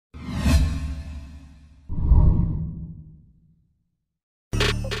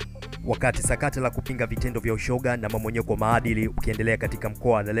Wakati sakata la kupinga vitendo vya ushoga na mmomonyoko wa maadili ukiendelea katika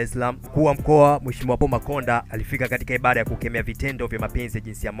mkoa wa Dar es Salaam, mkuu wa mkoa Mheshimiwa Makonda alifika katika ibada ya kukemea vitendo vya mapenzi ya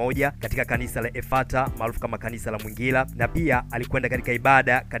jinsia moja katika kanisa la Efata maarufu kama kanisa la Mungira, na pia alikwenda katika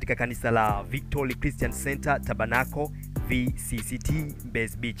ibada katika kanisa la Victory Christian Center Tabernacle VCCT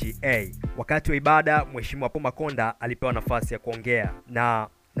Mbezi Beach A. Wakati wa ibada Mheshimiwa Makonda alipewa nafasi ya kuongea na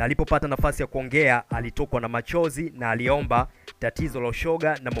alipopata nafasi ya kuongea alitokwa na machozi na aliomba tatizo la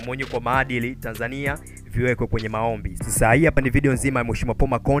ushoga na mmomonyoko wa maadili Tanzania viwekwe kwenye maombi. Sasa hii hapa ni video nzima ya Mheshimiwa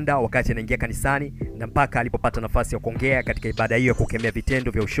Makonda wakati anaingia kanisani na mpaka alipopata nafasi ya kuongea katika ibada hiyo ya kukemea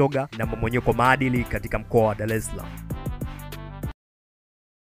vitendo vya ushoga na mmomonyoko wa maadili katika mkoa wa Dar es Salaam.